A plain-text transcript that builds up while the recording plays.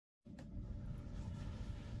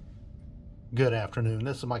Good afternoon.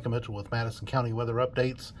 This is Michael Mitchell with Madison County Weather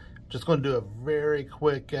Updates. Just going to do a very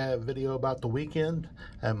quick video about the weekend.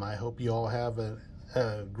 I hope you all have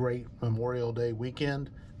a great Memorial Day weekend.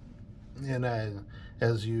 And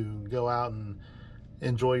as you go out and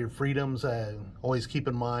enjoy your freedoms, always keep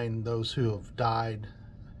in mind those who have died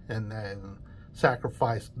and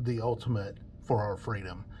sacrificed the ultimate for our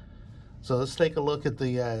freedom. So let's take a look at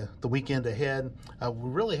the weekend ahead. We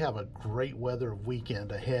really have a great weather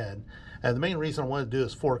weekend ahead. The main reason I wanted to do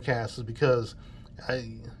this forecast is because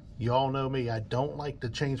you all know me, I don't like to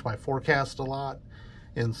change my forecast a lot.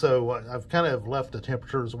 And so I've kind of left the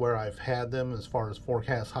temperatures where I've had them as far as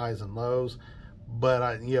forecast highs and lows. But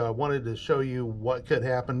I wanted to show you what could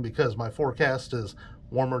happen because my forecast is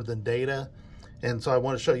warmer than data. And so I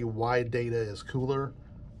want to show you why data is cooler.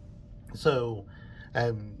 So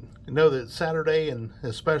know that Saturday and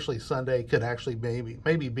especially Sunday could actually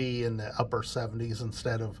maybe be in the upper 70s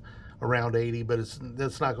instead of around 80, but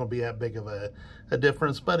that's not going to be that big of a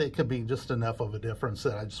difference, but it could be just enough of a difference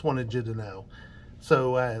that I just wanted you to know.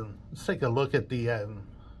 So let's take a look at the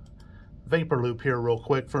vapor loop here real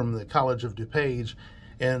quick from the College of DuPage.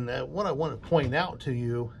 And what I want to point out to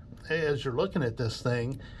you as you're looking at this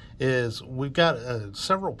thing is we've got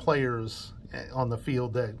several players on the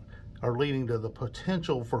field that are leading to the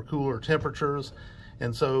potential for cooler temperatures.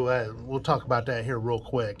 And so we'll talk about that here real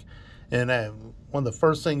quick. And one of the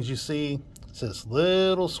first things you see is this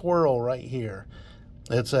little swirl right here.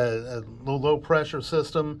 It's a low pressure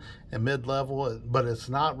system and mid-level, but it's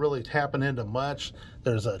not really tapping into much.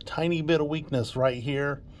 There's a tiny bit of weakness right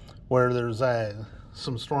here where there's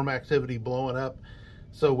some storm activity blowing up.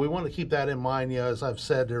 So we want to keep that in mind. As I've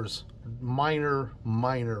said, there's minor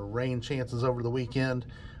rain chances over the weekend,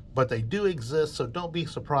 but they do exist. So don't be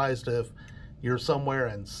surprised if you're somewhere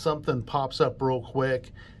and something pops up real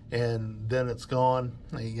quick and then it's gone.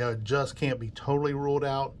 It just can't be totally ruled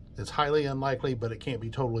out. It's highly unlikely, but it can't be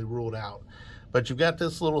totally ruled out. But you've got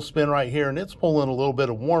this little spin right here, and it's pulling a little bit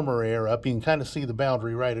of warmer air up. You can kind of see the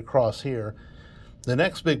boundary right across here. The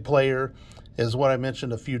next big player is what I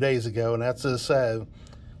mentioned a few days ago, and that's this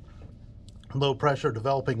low pressure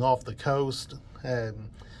developing off the coast. And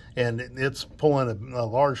it's pulling a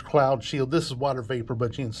large cloud shield. This is water vapor,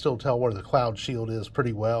 but you can still tell where the cloud shield is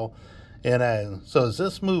pretty well. And so as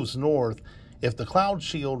this moves north, if the cloud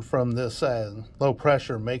shield from this low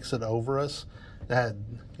pressure makes it over us,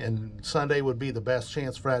 and Sunday would be the best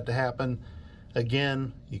chance for that to happen.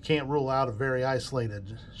 Again, you can't rule out a very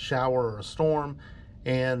isolated shower or a storm,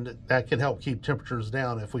 and that can help keep temperatures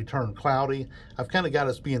down if we turn cloudy. I've kind of got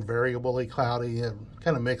us being variably cloudy, a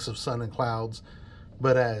kind of mix of sun and clouds.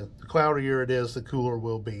 But the cloudier it is, the cooler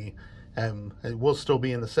will be. It will still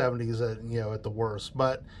be in the 70s at the worst.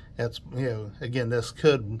 But that's again, this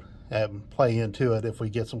could play into it if we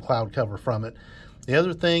get some cloud cover from it. The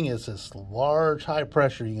other thing is this large high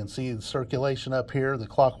pressure. You can see the circulation up here, the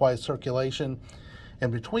clockwise circulation.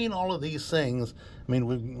 And between all of these things, I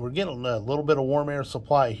mean, we're getting a little bit of warm air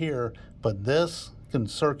supply here, but this can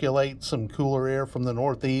circulate some cooler air from the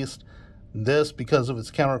northeast. This, because of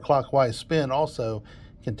its counterclockwise spin, also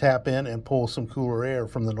can tap in and pull some cooler air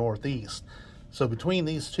from the northeast. So between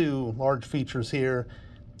these two large features here,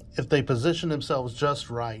 if they position themselves just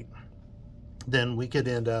right, then we could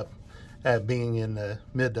end up being in the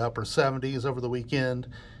mid to upper 70s over the weekend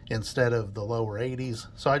instead of the lower 80s.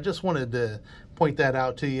 So I just wanted to point that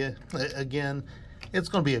out to you. Again, it's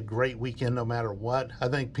going to be a great weekend no matter what. I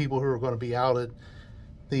think people who are going to be out at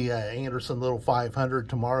the Anderson Little 500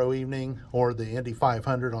 tomorrow evening or the Indy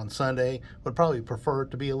 500 on Sunday would probably prefer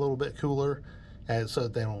it to be a little bit cooler so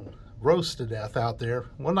that they don't roast to death out there.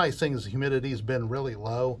 One nice thing is the humidity's been really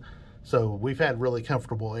low, so we've had really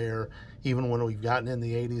comfortable air. Even when we've gotten in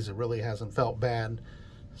the 80s, it really hasn't felt bad.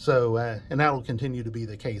 So, and that will continue to be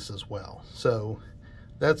the case as well. So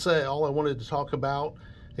that's all I wanted to talk about.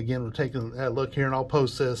 Again, we're taking a look here, and I'll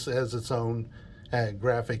post this as its own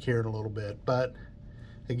graphic here in a little bit. But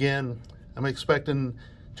again, I'm expecting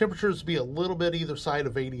temperatures to be a little bit either side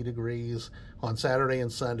of 80 degrees on Saturday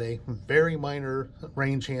and Sunday. Very minor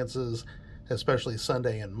rain chances, especially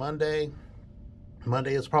Sunday and Monday.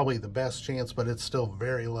 Monday is probably the best chance, but it's still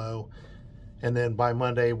very low. And then by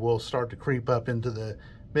Monday, we'll start to creep up into the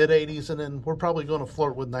mid-80s, and then we're probably going to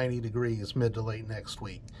flirt with 90 degrees mid to late next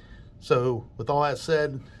week. So with all that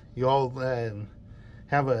said, you all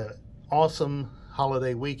have an awesome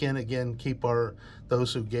holiday weekend. Again, keep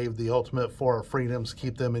those who gave the ultimate for our freedoms,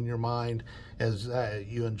 keep them in your mind as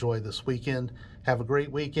you enjoy this weekend. Have a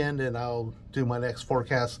great weekend, and I'll do my next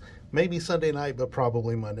forecast maybe Sunday night, but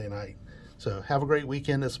probably Monday night. So have a great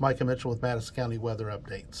weekend. It's Michael Mitchell with Madison County Weather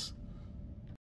Updates.